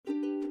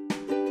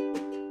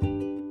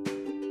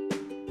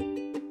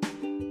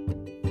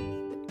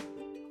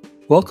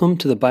Welcome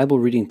to the Bible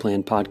Reading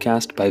Plan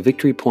podcast by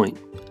Victory Point.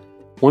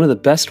 One of the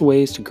best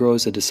ways to grow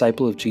as a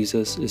disciple of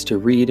Jesus is to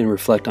read and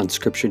reflect on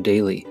Scripture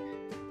daily.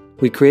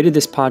 We created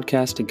this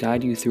podcast to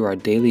guide you through our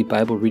daily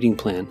Bible reading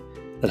plan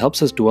that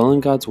helps us dwell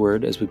in God's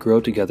Word as we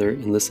grow together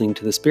in listening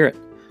to the Spirit.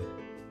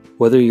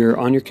 Whether you're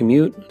on your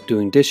commute,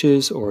 doing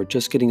dishes, or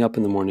just getting up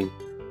in the morning,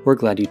 we're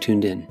glad you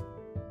tuned in.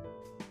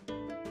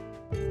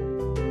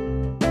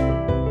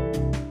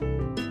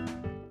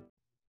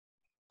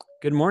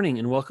 Good morning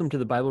and welcome to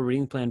the Bible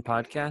Reading Plan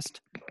podcast.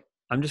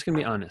 I'm just going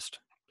to be honest.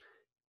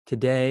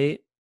 Today,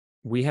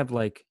 we have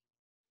like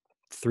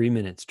 3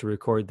 minutes to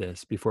record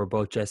this before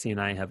both Jesse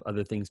and I have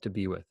other things to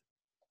be with.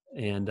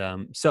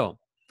 And so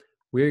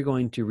we're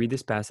going to read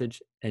this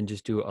passage and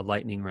just do a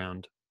lightning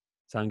round.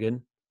 Sound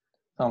good?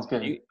 Sounds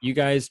good. You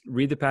guys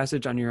read the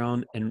passage on your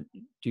own and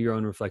do your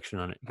own reflection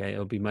on it, okay?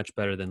 It'll be much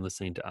better than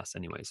listening to us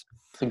anyways.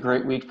 It's a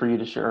great week for you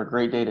to share, a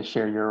great day to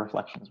share your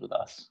reflections with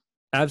us.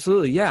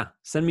 Absolutely, yeah.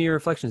 Send me your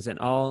reflections and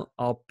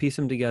I'll piece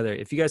them together.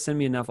 If you guys send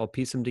me enough, I'll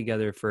piece them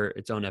together for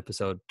its own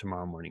episode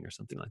tomorrow morning or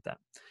something like that.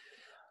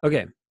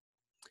 Okay,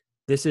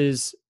 this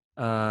is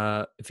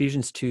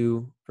Ephesians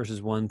 2,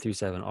 verses 1 through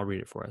 7. I'll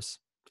read it for us.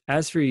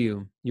 As for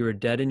you, you are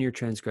dead in your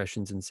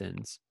transgressions and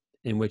sins,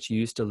 in which you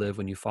used to live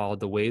when you followed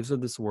the ways of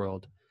this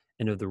world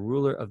and of the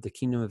ruler of the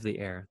kingdom of the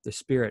air, the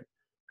Spirit,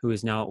 who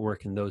is now at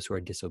work in those who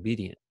are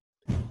disobedient.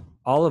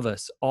 All of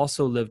us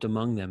also lived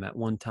among them at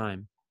one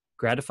time,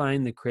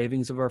 gratifying the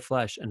cravings of our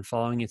flesh and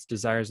following its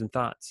desires and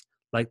thoughts.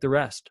 Like the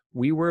rest,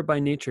 we were by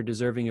nature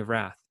deserving of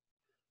wrath.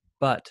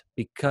 But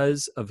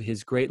because of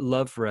his great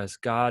love for us,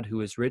 God,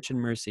 who is rich in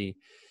mercy,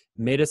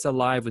 made us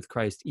alive with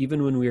Christ,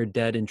 even when we are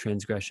dead in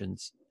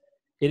transgressions.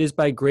 It is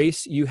by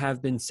grace you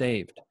have been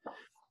saved.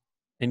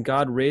 And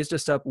God raised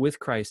us up with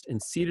Christ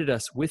and seated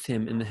us with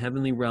him in the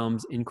heavenly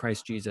realms in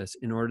Christ Jesus,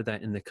 in order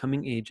that in the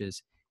coming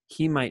ages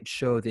he might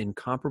show the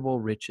incomparable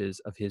riches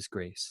of his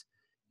grace,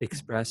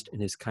 expressed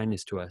in his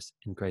kindness to us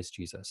in Christ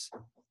Jesus.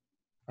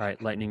 All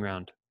right, lightning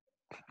round.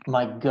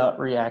 My gut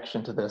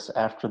reaction to this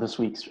after this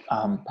week's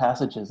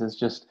passages is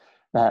just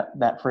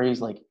that phrase,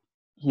 like,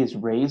 he has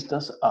raised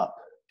us up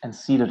and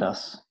seated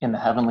us in the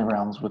heavenly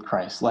realms with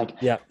Christ. Like,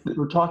 Yeah.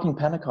 We're talking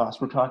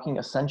Pentecost, we're talking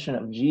ascension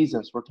of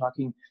Jesus, we're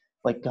talking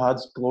like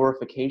God's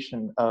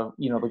glorification of,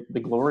 the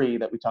glory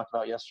that we talked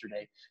about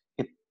yesterday.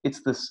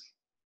 It's this,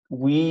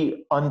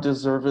 we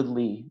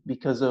undeservedly,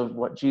 because of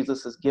what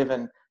Jesus has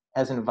given,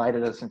 has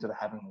invited us into the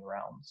heavenly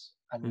realms.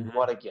 I mean,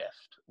 What a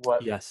gift.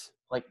 Yes.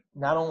 Like,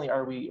 not only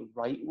are we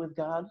right with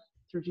God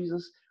through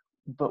Jesus,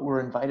 but we're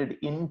invited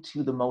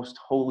into the most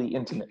holy,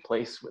 intimate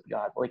place with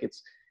God. Like,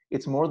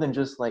 it's more than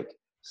just like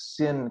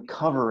sin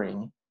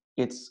covering.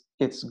 It's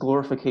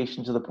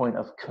glorification to the point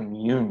of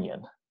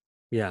communion.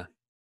 Yeah.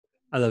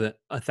 I love it.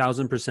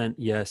 1,000%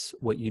 yes,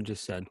 what you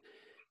just said.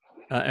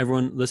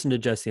 Everyone listen to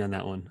Jesse on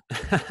that one.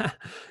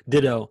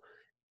 Ditto.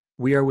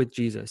 We are with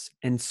Jesus.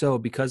 And so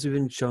because we've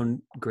been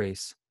shown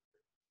grace,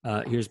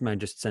 here's my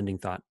just sending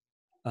thought.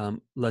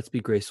 Let's be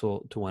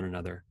graceful to one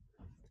another.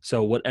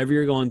 So whatever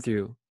you're going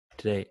through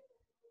today,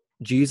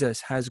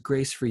 Jesus has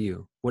grace for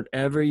you.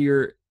 Whatever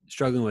you're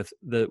struggling with,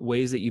 the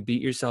ways that you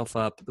beat yourself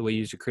up, the way you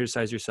used to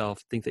criticize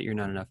yourself, think that you're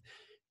not enough,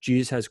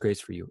 Jesus has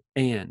grace for you.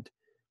 And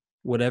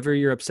whatever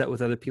you're upset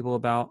with other people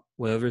about,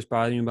 whatever's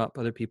bothering you about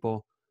other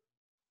people,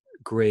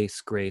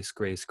 grace, grace,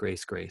 grace,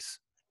 grace, grace.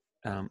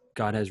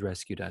 God has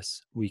rescued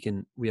us. We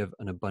have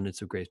an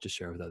abundance of grace to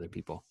share with other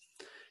people.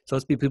 So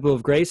let's be people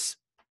of grace.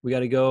 We got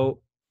to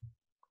go.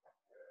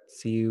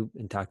 See you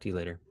and talk to you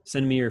later.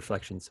 Send me your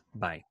reflections.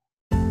 Bye.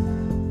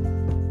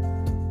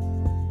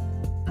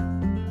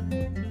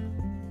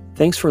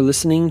 Thanks for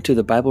listening to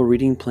the Bible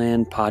Reading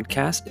Plan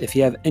podcast. If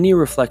you have any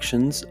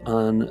reflections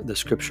on the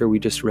scripture we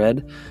just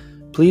read,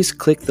 please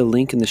click the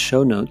link in the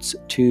show notes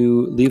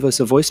to leave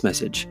us a voice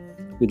message.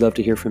 We'd love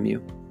to hear from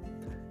you.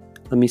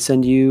 Let me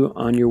send you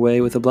on your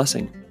way with a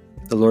blessing.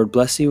 The Lord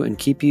bless you and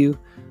keep you.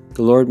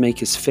 The Lord make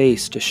his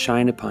face to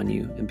shine upon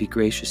you and be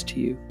gracious to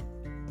you.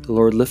 The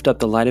Lord lift up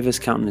the light of his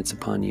countenance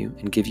upon you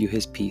and give you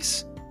his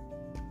peace.